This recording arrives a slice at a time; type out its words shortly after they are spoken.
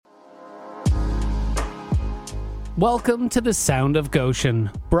Welcome to the Sound of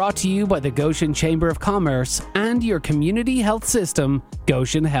Goshen, brought to you by the Goshen Chamber of Commerce and your community health system,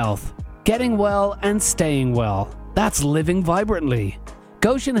 Goshen Health. Getting well and staying well. That's living vibrantly.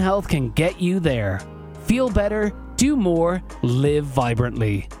 Goshen Health can get you there. Feel better, do more, live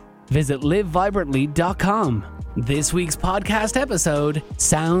vibrantly. Visit livevibrantly.com. This week's podcast episode,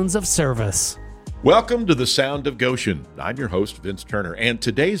 Sounds of Service. Welcome to the Sound of Goshen. I'm your host, Vince Turner, and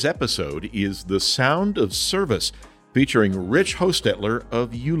today's episode is The Sound of Service, featuring Rich Hostetler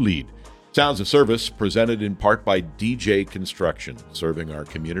of ULead. Sounds of Service, presented in part by DJ Construction, serving our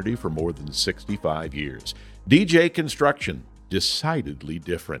community for more than 65 years. DJ Construction, decidedly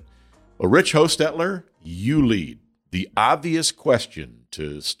different. Well, Rich Hostetler, ULead. The obvious question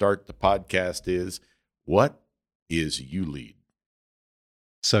to start the podcast is, what is ULead?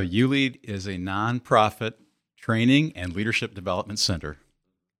 So ULead is a nonprofit training and leadership development center.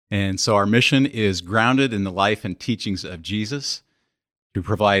 And so our mission is grounded in the life and teachings of Jesus to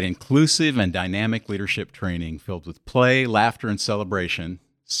provide inclusive and dynamic leadership training filled with play, laughter, and celebration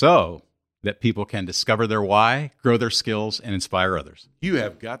so that people can discover their why, grow their skills, and inspire others. You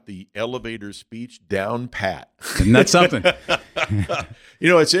have got the elevator speech down pat. Isn't that something?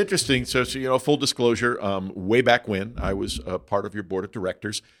 It's interesting. So full disclosure, way back when I was part of your board of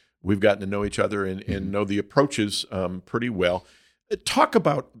directors, we've gotten to know each other and know the approaches pretty well. Talk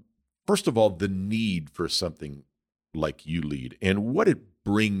about, first of all, the need for something like ULead and what it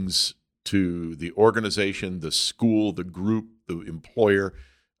brings to the organization, the school, the group, the employer,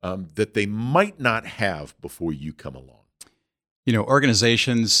 that they might not have before you come along.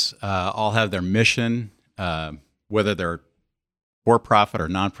 Organizations all have their mission, whether they're for-profit or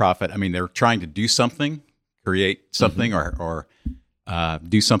nonprofit. I mean, they're trying to do something, create something, or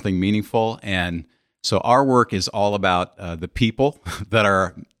do something meaningful. And so our work is all about the people that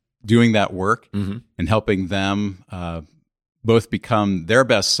are doing that work and helping them both become their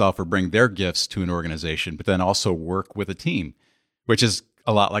best self or bring their gifts to an organization, but then also work with a team, which is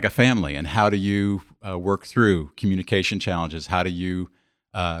a lot like a family. And how do you work through communication challenges? How do you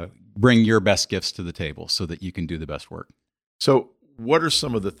bring your best gifts to the table so that you can do the best work? So what are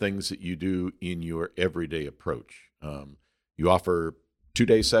some of the things that you do in your everyday approach? You offer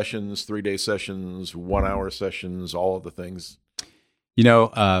 2-day sessions, 3-day sessions, 1-hour sessions, all of the things?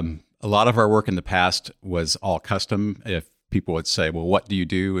 A lot of our work in the past was all custom. If people would say, well, what do you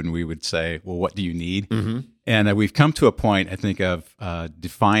do? And we would say, well, what do you need? And we've come to a point, I think, of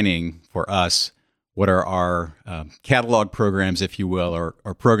defining for us what are our catalog programs, if you will,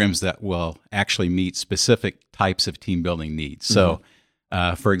 or programs that will actually meet specific types of team building needs. So,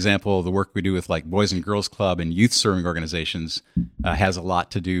 for example, the work we do with like Boys and Girls Club and youth serving organizations has a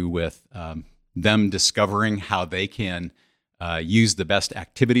lot to do with them discovering how they can use the best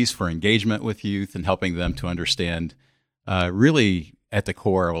activities for engagement with youth and helping them to understand really at the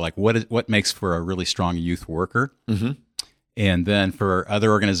core, like what makes for a really strong youth worker. And then for other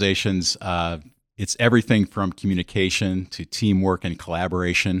organizations, it's everything from communication to teamwork and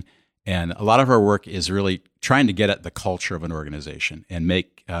collaboration. And a lot of our work is really trying to get at the culture of an organization and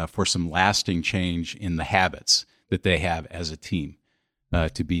make for some lasting change in the habits that they have as a team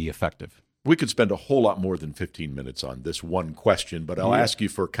to be effective. We could spend a whole lot more than 15 minutes on this one question, but I'll ask you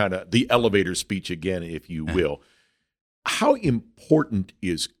for kind of the elevator speech again, if you will. How important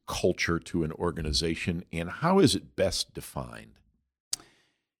is culture to an organization, and how is it best defined?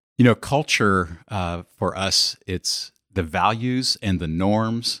 Culture for us, it's the values and the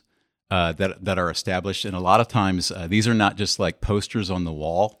norms that are established. And a lot of times, these are not just like posters on the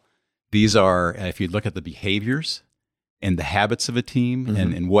wall. These are, if you look at the behaviors and the habits of a team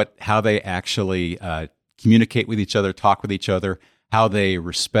and how they actually communicate with each other, talk with each other, how they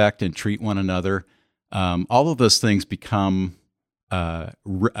respect and treat one another. All of those things become a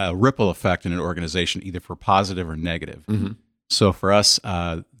ripple effect in an organization, either for positive or negative. So for us,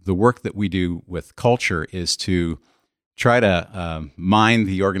 the work that we do with culture is to try to mine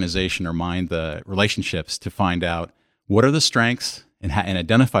the organization or mine the relationships to find out what are the strengths and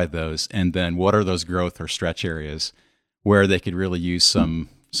identify those, and then what are those growth or stretch areas where they could really use some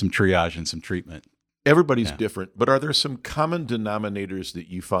triage and some treatment. Everybody's different, but are there some common denominators that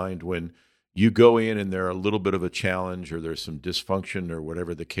you find when you go in and they're a little bit of a challenge or there's some dysfunction or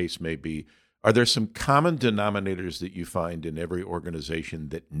whatever the case may be? Are there some common denominators that you find in every organization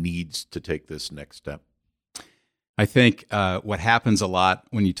that needs to take this next step? I think what happens a lot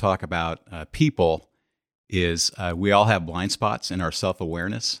when you talk about people is we all have blind spots in our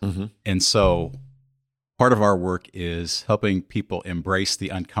self-awareness. And so part of our work is helping people embrace the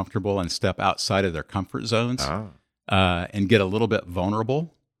uncomfortable and step outside of their comfort zones and get a little bit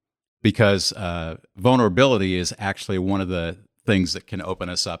vulnerable because vulnerability is actually one of the things that can open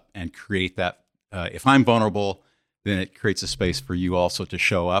us up and create that. If I'm vulnerable, then it creates a space for you also to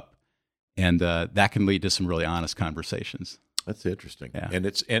show up, and that can lead to some really honest conversations. That's interesting. Yeah. And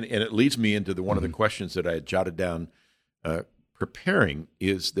it leads me into one of the questions that I had jotted down preparing,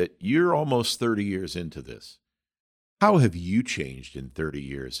 is that you're almost 30 years into this. How have you changed in 30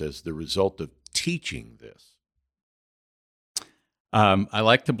 years as the result of teaching this? I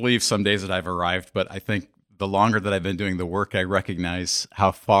like to believe some days that I've arrived, but I think the longer that I've been doing the work, I recognize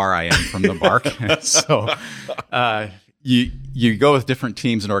how far I am from the mark. So you go with different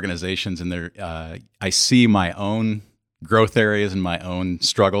teams and organizations, and I see my own growth areas and my own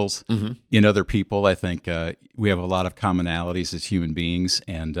struggles in other people. I think we have a lot of commonalities as human beings,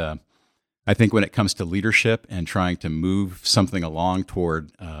 and I think when it comes to leadership and trying to move something along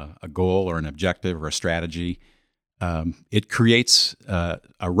toward a goal or an objective or a strategy, it creates a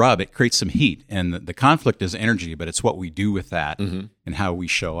rub. It creates some heat, and the conflict is energy, but it's what we do with that and how we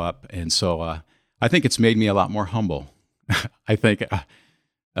show up. And so I think it's made me a lot more humble. I think,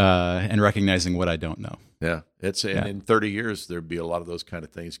 and recognizing what I don't know. Yeah, and in 30 years there'd be a lot of those kind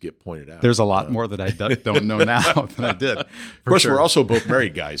of things get pointed out. There's a lot more that I don't know now than I did. Of course, we're also both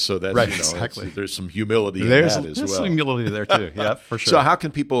married guys, so that's right, exactly. There's some humility in that as well. There's some humility there too. Yeah, for sure. So, how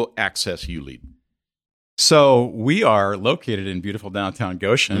can people access ULead? So we are located in beautiful downtown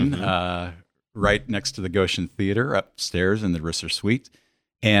Goshen, right next to the Goshen Theater, upstairs in the Risser Suite,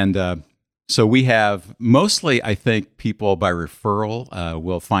 and so we have mostly, I think, people by referral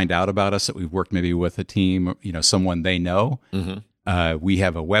will find out about us that we've worked maybe with a team, someone they know. We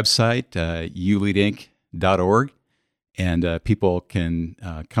have a website, uleadinc.org, and people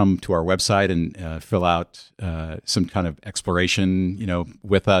can come to our website and fill out some kind of exploration,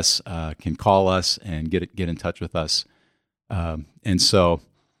 with us, can call us and get in touch with us. And so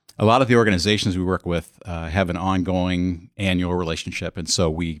a lot of the organizations we work with have an ongoing annual relationship, and so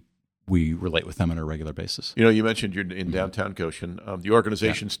we relate with them on a regular basis. You mentioned you're in downtown Goshen. The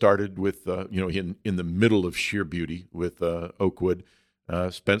organization started with, in the middle of sheer beauty with Oakwood.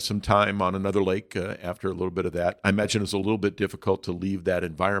 Spent some time on another lake after a little bit of that. I imagine it's a little bit difficult to leave that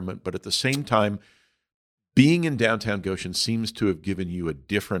environment, but at the same time, being in downtown Goshen seems to have given you a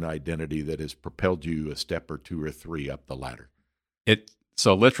different identity that has propelled you a step or two or three up the ladder.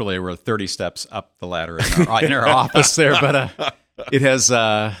 So literally, we're 30 steps up the ladder in our office there, but it has...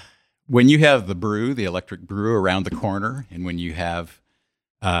 when you have the electric brew around the corner, and when you have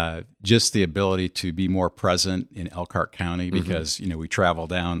just the ability to be more present in Elkhart County, because we travel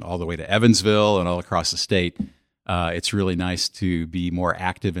down all the way to Evansville and all across the state, it's really nice to be more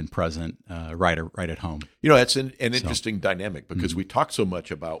active and present right at home. It's an interesting dynamic, because we talk so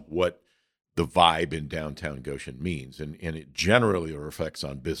much about what the vibe in downtown Goshen means, and it generally reflects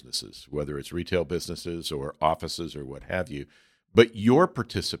on businesses, whether it's retail businesses or offices or what have you. But your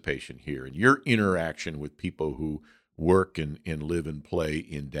participation here and your interaction with people who work and live and play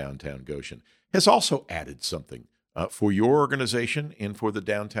in downtown Goshen has also added something for your organization and for the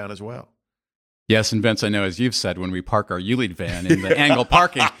downtown as well. Yes, and Vince, I know, as you've said, when we park our ULead van in the angle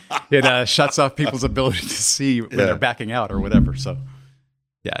parking, it shuts off people's ability to see when they're backing out or whatever. So,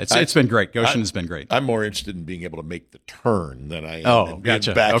 yeah, it's been great. Goshen has been great. I'm more interested in being able to make the turn than I am in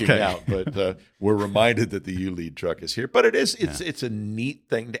backing out. But we're reminded that the ULead truck is here. But it's a neat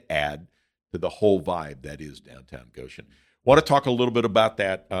thing to add to the whole vibe that is downtown Goshen. Want to talk a little bit about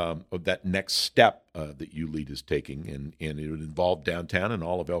that of that next step that ULead is taking, and it would involve downtown and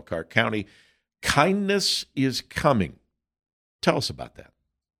all of Elkhart County. Kindness is coming. Tell us about that.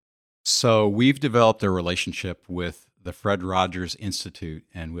 So we've developed a relationship with the Fred Rogers Institute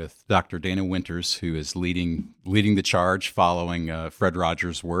and with Dr. Dana Winters, who is leading the charge following Fred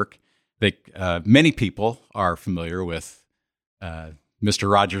Rogers' work. Many people are familiar with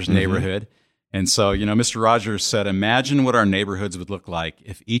Mr. Rogers' neighborhood. And so, Mr. Rogers said, imagine what our neighborhoods would look like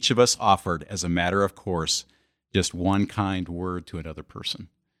if each of us offered, as a matter of course, just one kind word to another person.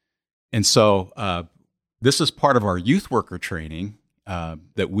 And so this is part of our youth worker training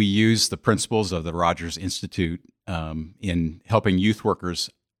that we use the principles of the Rogers Institute in helping youth workers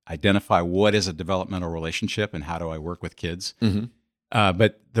identify what is a developmental relationship and how do I work with kids.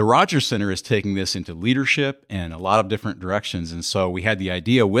 But the Rogers Center is taking this into leadership and a lot of different directions. And so we had the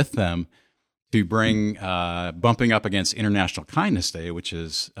idea with them to bring, bumping up against International Kindness Day, which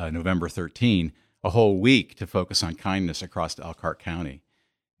is November 13, a whole week to focus on kindness across Elkhart County.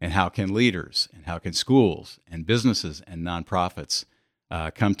 And how can leaders and how can schools and businesses and nonprofits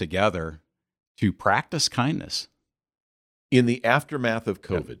come together to practice kindness? In the aftermath of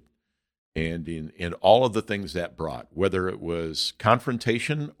COVID, and in all of the things that brought, whether it was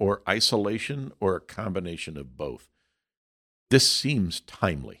confrontation or isolation or a combination of both. This seems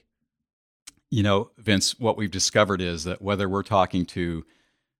timely. You know, Vince, what we've discovered is that whether we're talking to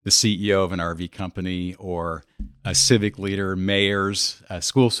the CEO of an RV company or a civic leader, mayors,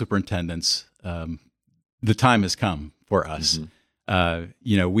 school superintendents, the time has come for us.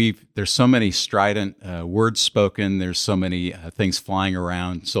 There's so many strident words spoken. There's so many things flying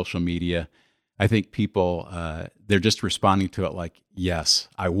around social media. I think people, they're just responding to it like, yes,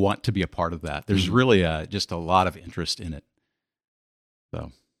 I want to be a part of that. There's really just a lot of interest in it.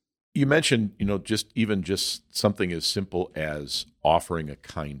 So you mentioned, just something as simple as offering a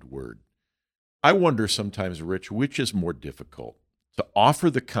kind word. I wonder sometimes, Rich, which is more difficult, to offer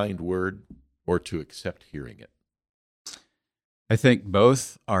the kind word or to accept hearing it? I think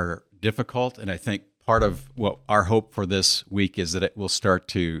both are difficult, and I think part of what our hope for this week is that it will start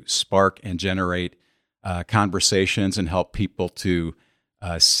to spark and generate conversations and help people to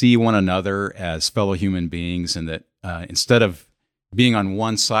see one another as fellow human beings, and that instead of being on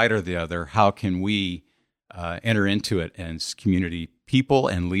one side or the other, how can we enter into it as community people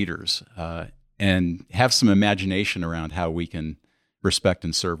and leaders and have some imagination around how we can respect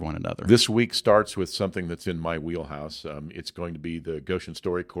and serve one another. This week starts with something that's in my wheelhouse. It's going to be the Goshen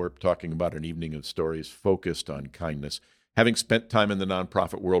Story Corp talking about an evening of stories focused on kindness. Having spent time in the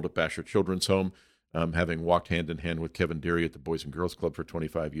nonprofit world at Basher Children's Home, having walked hand in hand with Kevin Deary at the Boys and Girls Club for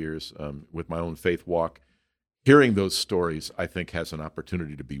 25 years, with my own faith walk, hearing those stories, I think, has an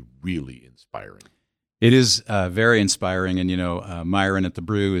opportunity to be really inspiring. It is very inspiring. And, Myron at the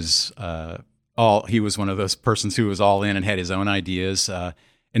Brew is he was one of those persons who was all in and had his own ideas.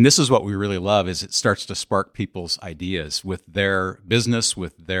 And this is what we really love, is it starts to spark people's ideas with their business,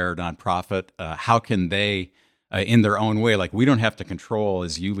 with their nonprofit. How can they, in their own way, like we don't have to control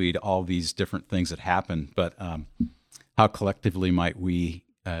as you lead all these different things that happen, but how collectively might we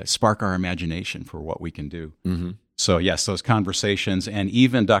spark our imagination for what we can do? Mm-hmm. So yes, those conversations, and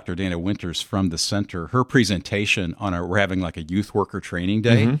even Dr. Dana Winters from the center, her presentation on we're having like a youth worker training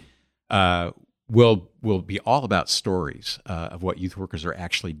day, will be all about stories of what youth workers are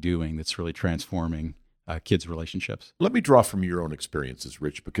actually doing that's really transforming kids' relationships. Let me draw from your own experiences,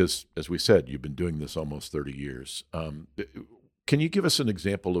 Rich, because as we said, you've been doing this almost 30 years. Can you give us an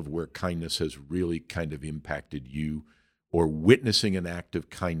example of where kindness has really kind of impacted you, or witnessing an act of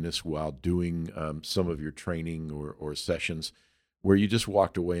kindness while doing some of your training or sessions where you just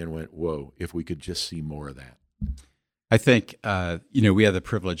walked away and went, whoa, if we could just see more of that? I think, we have the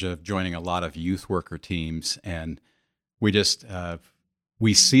privilege of joining a lot of youth worker teams, and we just,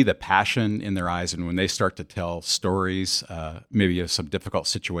 we see the passion in their eyes. And when they start to tell stories, maybe of some difficult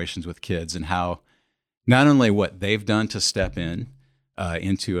situations with kids, and how not only what they've done to step in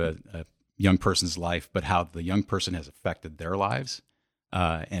into a young person's life, but how the young person has affected their lives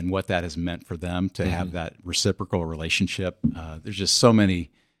and what that has meant for them to have that reciprocal relationship. There's just so many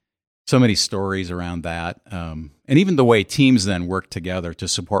stories around that. And even the way teams then work together to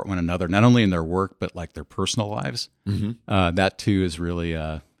support one another, not only in their work, but like their personal lives. That too is really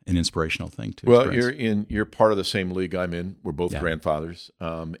an inspirational thing to experience. You're part of the same league I'm in. We're both grandfathers.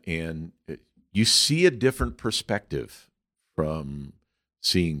 And you see a different perspective from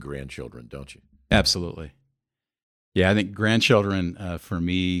seeing grandchildren, don't you? Absolutely. Yeah, I think grandchildren, for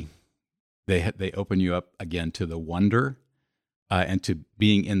me, they open you up again to the wonder and to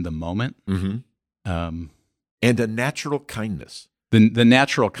being in the moment. And a natural kindness. The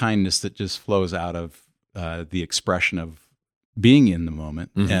natural kindness that just flows out of the expression of being in the moment.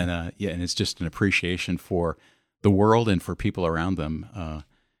 And it's just an appreciation for the world and for people around them.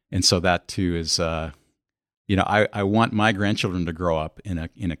 And so that too is, I want my grandchildren to grow up in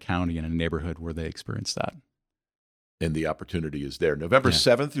a county, in a neighborhood where they experience that. And the opportunity is there. November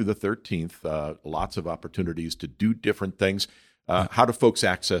 7th through the 13th, lots of opportunities to do different things. How do folks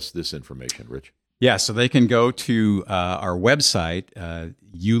access this information, Rich? Yeah, so they can go to our website,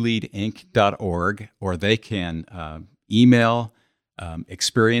 uleadinc.org, or they can email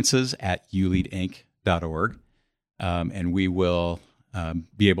experiences@uleadinc.org, and we will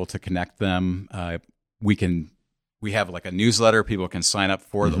be able to connect them. We have like a newsletter people can sign up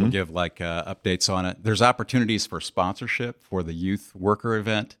for that will give like updates on it. There's opportunities for sponsorship for the youth worker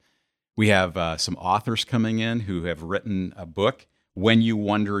event. We have some authors coming in who have written a book, When You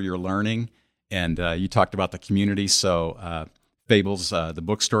Wonder You're Learning. And you talked about the community. So Fables, the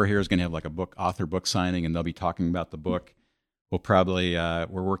bookstore here, is going to have like a author book signing, and they'll be talking about the book. We'll probably,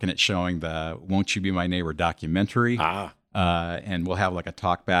 we're working at showing the Won't You Be My Neighbor documentary. And we'll have like a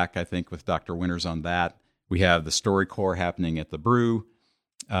talk back, I think, with Dr. Winters on that. We have the Story Corps happening at the Brew.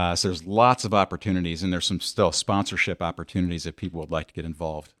 So there's lots of opportunities, and there's some still sponsorship opportunities if people would like to get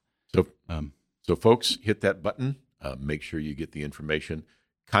involved. So folks, hit that button. Make sure you get the information.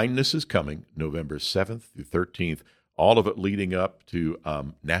 Kindness is coming November 7th through 13th, all of it leading up to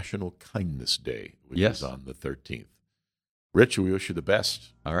National Kindness Day, which is on the 13th. Rich, we wish you the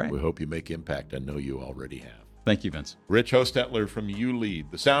best. All right. We hope you make impact. I know you already have. Thank you, Vince. Rich Hostetler from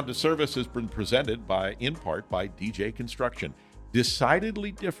YouLead. The Sound of Service has been presented in part by DJ Construction.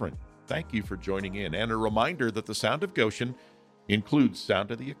 Decidedly different. Thank you for joining in. And a reminder that the Sound of Goshen includes Sound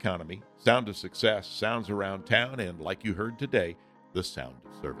of the Economy, Sound of Success, Sounds Around Town, and like you heard today, the Sound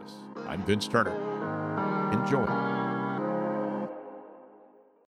of Service. I'm Vince Turner. Enjoy.